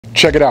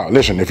Check it out.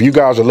 Listen, if you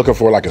guys are looking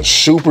for like a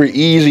super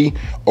easy,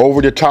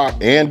 over the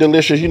top and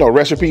delicious, you know,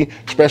 recipe,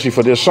 especially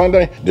for this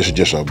Sunday, this is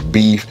just a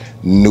beef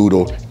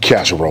noodle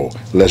casserole.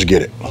 Let's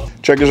get it.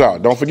 Check this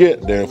out. Don't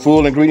forget, the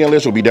full ingredient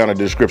list will be down in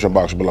the description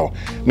box below.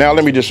 Now,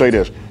 let me just say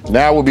this.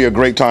 Now would be a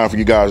great time for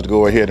you guys to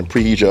go ahead and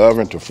preheat your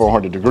oven to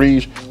 400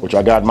 degrees, which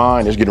I got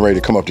mine. It's getting ready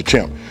to come up to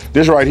temp.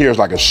 This right here is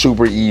like a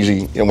super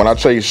easy, and when I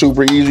say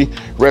super easy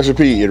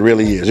recipe, it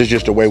really is. It's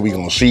just the way we're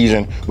gonna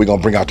season, we're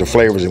gonna bring out the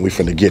flavors, and we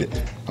finna get it.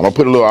 I'm gonna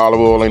put a little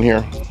olive oil in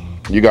here.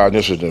 You guys,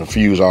 this is the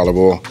infused olive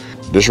oil.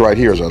 This right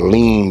here is a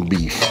lean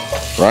beef,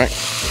 right?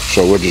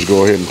 So we'll just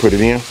go ahead and put it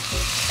in.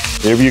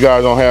 If you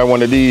guys don't have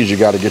one of these, you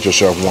gotta get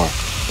yourself one.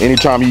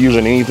 Anytime you're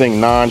using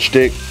anything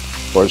non-stick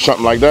or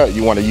something like that,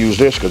 you wanna use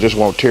this because this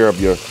won't tear up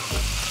your,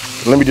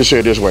 let me just say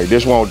it this way,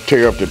 this won't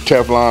tear up the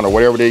Teflon or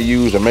whatever they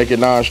use to make it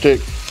non-stick,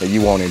 and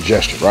you won't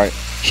ingest it, right?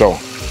 So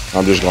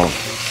I'm just gonna,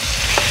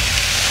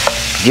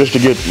 just to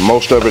get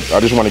most of it, I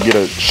just wanna get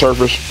a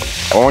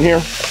surface on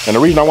here. And the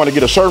reason I wanna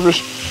get a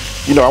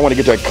surface, you know, I wanna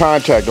get that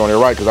contact on it,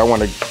 right? Because I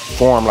wanna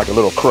form like a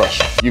little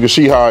crust. You can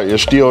see how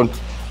it's still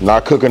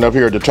not cooking up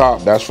here at the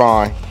top. That's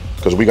fine,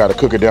 because we got to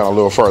cook it down a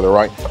little further,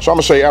 right? So I'm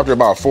gonna say after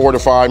about 4 to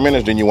 5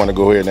 minutes, then you want to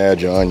go ahead and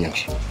add your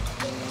onions.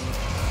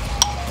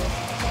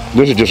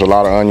 This is just a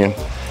lot of onion,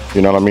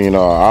 you know what I mean?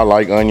 I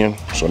like onion,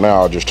 so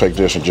now I'll just take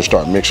this and just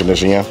start mixing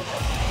this in.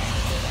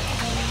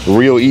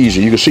 Real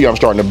easy. You can see I'm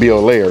starting to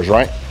build layers,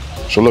 right?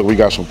 So look, we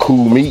got some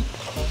cool meat,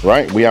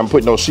 right? We haven't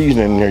put no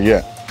seasoning in here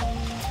yet.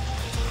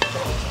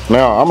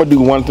 Now I'm gonna do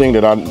one thing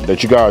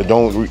that you guys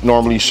don't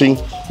normally see,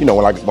 you know,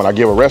 when I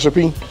give a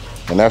recipe,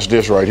 and that's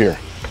this right here.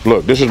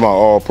 Look, this is my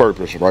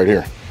all-purpose right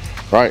here,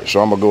 right?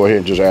 So I'm gonna go ahead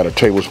and just add a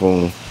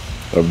tablespoon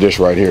of this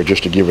right here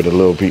just to give it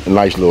a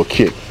nice little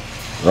kick,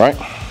 right?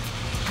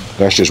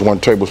 That's just 1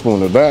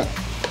 tablespoon of that.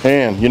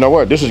 And you know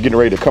what? This is getting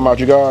ready to come out,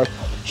 you guys.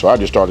 So I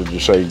just started to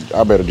say,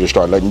 I better just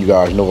start letting you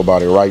guys know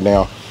about it right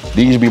now.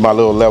 These be my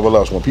little level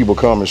ups when people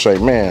come and say,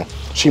 man,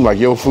 seem like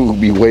your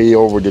food be way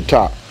over the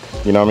top.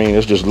 You know what I mean?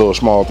 It's just little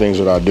small things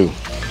that I do.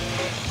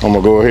 I'm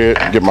gonna go ahead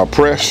and get my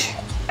press,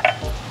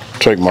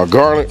 take my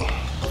garlic,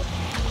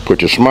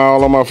 put your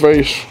smile on my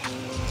face.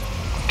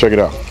 Check it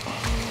out.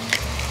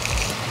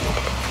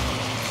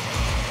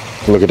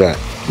 Look at that.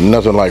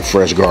 Nothing like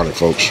fresh garlic,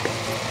 folks.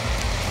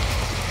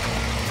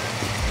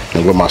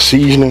 And with my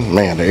seasoning,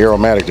 man, the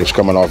aromatic that's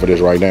coming off of this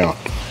right now.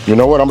 You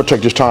know what? I'm gonna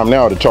take this time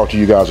now to talk to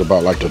you guys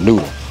about like the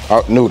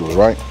noodles,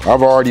 right?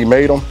 I've already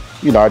made them.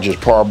 You know, I just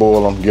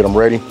parboil them, get them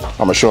ready. I'm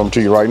gonna show them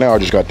to you right now. I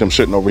just got them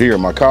sitting over here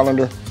in my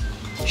colander.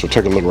 So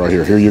take a look right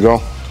here. Here you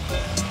go.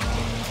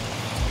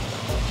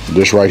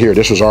 This right here,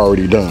 this was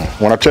already done.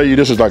 When I tell you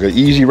this is like an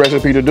easy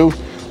recipe to do,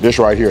 this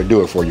right here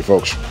do it for you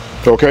folks.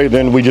 Okay,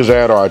 then we just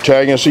add our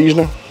Italian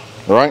seasoning,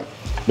 all right?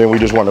 Then we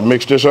just want to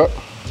mix this up.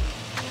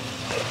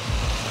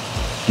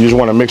 You just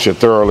want to mix it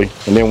thoroughly.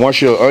 And then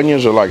once your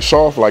onions are like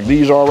soft, like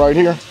these are right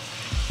here,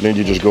 then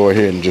you just go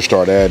ahead and just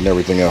start adding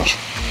everything else.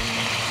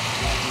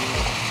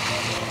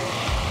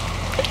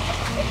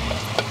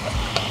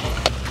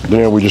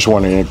 Then we just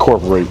want to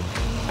incorporate.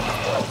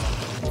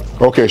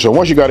 Okay, so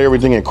once you got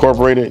everything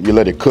incorporated, you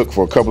let it cook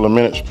for a couple of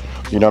minutes.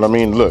 You know what I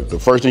mean? Look, the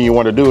first thing you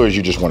want to do is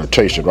you just want to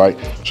taste it, right?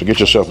 So get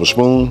yourself a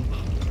spoon,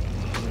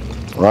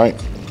 right?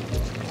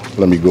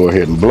 Let me go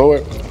ahead and blow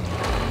it.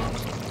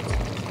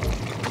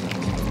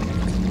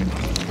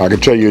 I can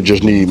tell you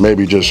just need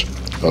maybe just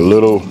a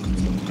little,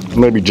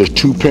 maybe just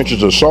 2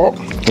 pinches of salt,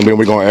 and then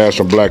we're gonna add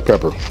some black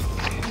pepper.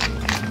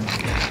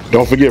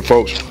 Don't forget,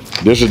 folks,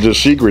 this is the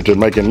secret to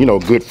making, you know,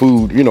 good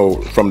food, you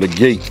know, from the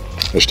gate.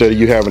 Instead of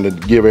you having to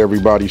give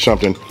everybody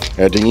something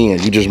at the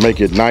end, you just make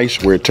it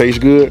nice where it tastes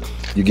good.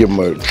 You give them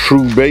a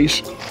true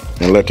base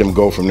and let them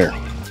go from there.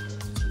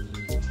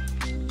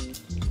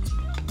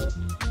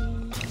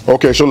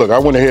 Okay, so look, I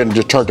went ahead and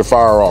just turned the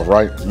fire off,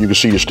 right? You can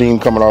see the steam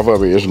coming off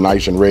of it. It's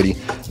nice and ready,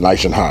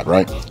 nice and hot,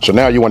 right? So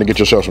now you want to get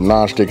yourself some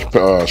non-stick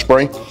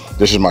spray.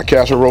 This is my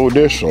casserole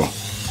dish, so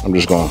I'm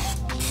just going,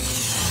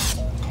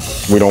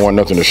 we don't want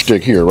nothing to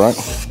stick here, right?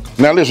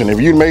 Now listen, if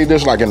you made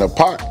this like in a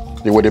pot,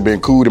 it would have been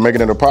cool to make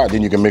it in a pot,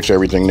 then you can mix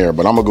everything there.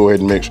 But I'm gonna go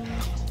ahead and mix,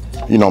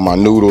 you know, my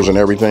noodles and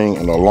everything,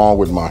 and along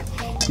with my,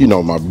 you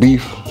know, my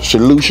beef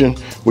solution,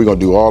 we're gonna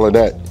do all of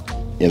that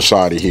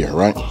inside of here,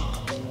 right?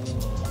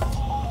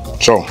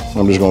 So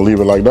I'm just gonna leave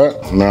it like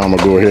that. Now I'm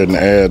gonna go ahead and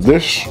add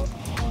this.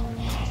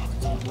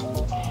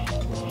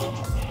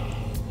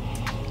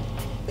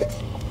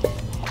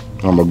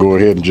 I'm gonna go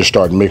ahead and just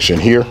start mixing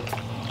here.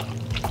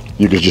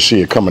 You can just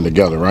see it coming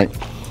together, right?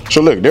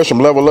 So look, there's some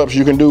level ups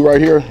you can do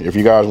right here. If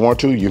you guys want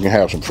to, you can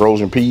have some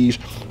frozen peas.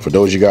 For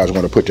those of you guys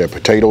want to put their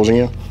potatoes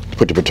in,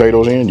 put the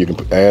potatoes in, you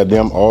can add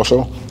them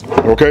also.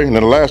 Okay, and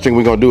then the last thing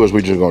we're gonna do is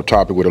we're just gonna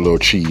top it with a little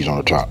cheese on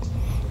the top.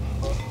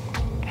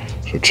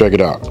 So check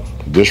it out.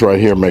 This right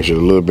here makes it a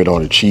little bit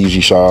on the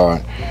cheesy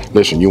side.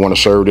 Listen, you wanna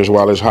serve this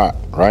while it's hot,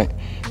 right?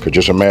 Cause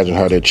just imagine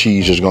how that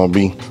cheese is gonna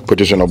be. Put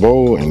this in a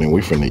bowl and then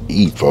we finna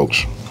eat,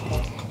 folks.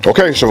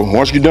 Okay, so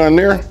once you're done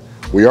there,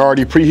 we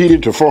already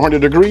preheated to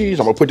 400 degrees.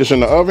 I'm gonna put this in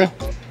the oven.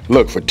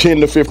 Look, for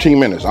 10 to 15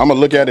 minutes. I'm gonna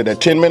look at it at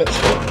 10 minutes.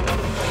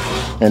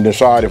 and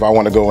decide if I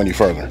want to go any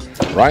further,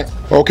 right?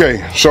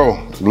 Okay,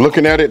 so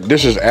looking at it,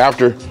 this is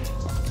after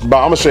I'm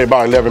gonna say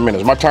about 11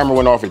 minutes. My timer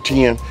went off at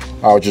 10.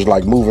 I was just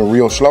like moving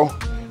real slow,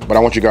 but I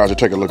want you guys to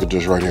take a look at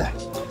this right here.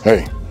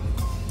 Hey,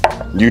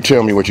 you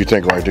tell me what you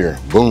think right there.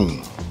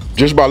 Boom.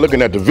 Just by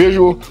looking at the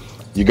visual,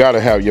 you gotta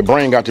have, your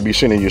brain got to be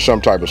sending you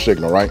some type of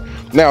signal, right?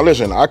 Now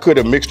listen, I could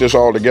have mixed this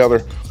all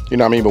together, you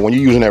know what I mean? But when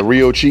you're using that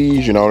real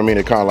cheese, you know what I mean?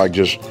 It kind of like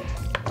just,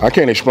 I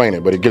can't explain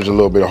it, but it gets a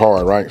little bit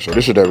hard, right? So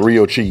this is that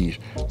real cheese.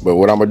 But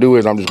what I'm gonna do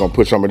is I'm just gonna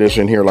put some of this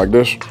in here like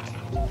this.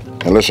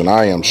 And listen,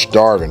 I am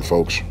starving,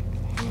 folks.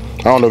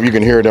 I don't know if you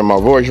can hear it in my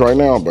voice right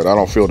now, but I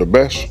don't feel the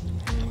best,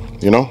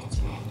 you know?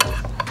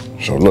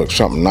 So look,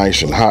 something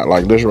nice and hot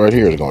like this right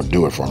here is gonna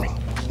do it for me.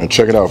 And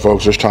check it out,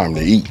 folks, it's time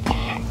to eat.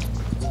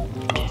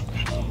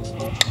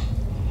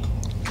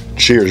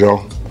 Cheers,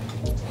 y'all.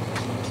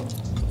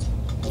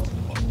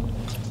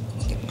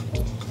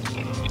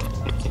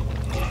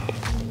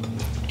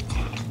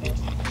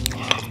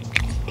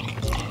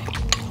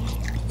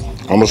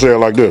 I'm gonna say it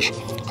like this.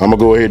 I'm gonna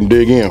go ahead and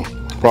dig in.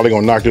 Probably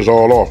gonna knock this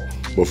all off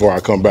before I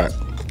come back.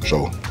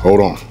 So,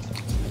 hold on.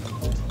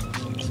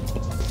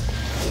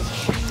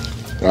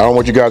 I don't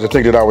want you guys to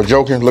think that I was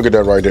joking. Look at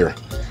that right there.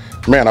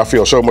 Man, I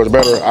feel so much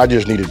better. I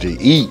just needed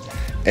to eat.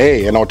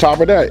 Hey, and on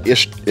top of that,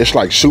 it's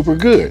like super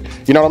good.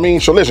 You know what I mean?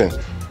 So listen,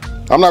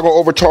 I'm not gonna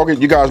over talk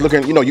it. You guys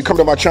looking, you know, you come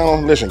to my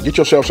channel, listen, get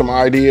yourself some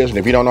ideas. And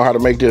if you don't know how to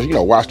make this, you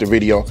know, watch the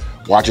video,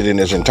 watch it in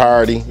its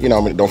entirety. You know,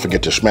 I mean, don't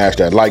forget to smash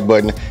that like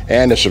button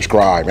and to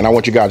subscribe. And I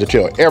want you guys to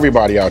tell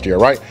everybody out there,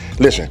 right?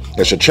 Listen,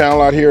 there's a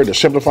channel out here that's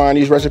simplifying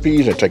these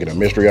recipes and taking the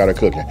mystery out of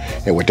cooking.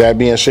 And with that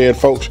being said,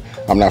 folks,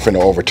 I'm not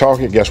finna over talk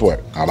it. Guess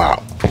what? I'm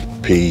out.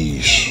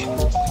 Peace.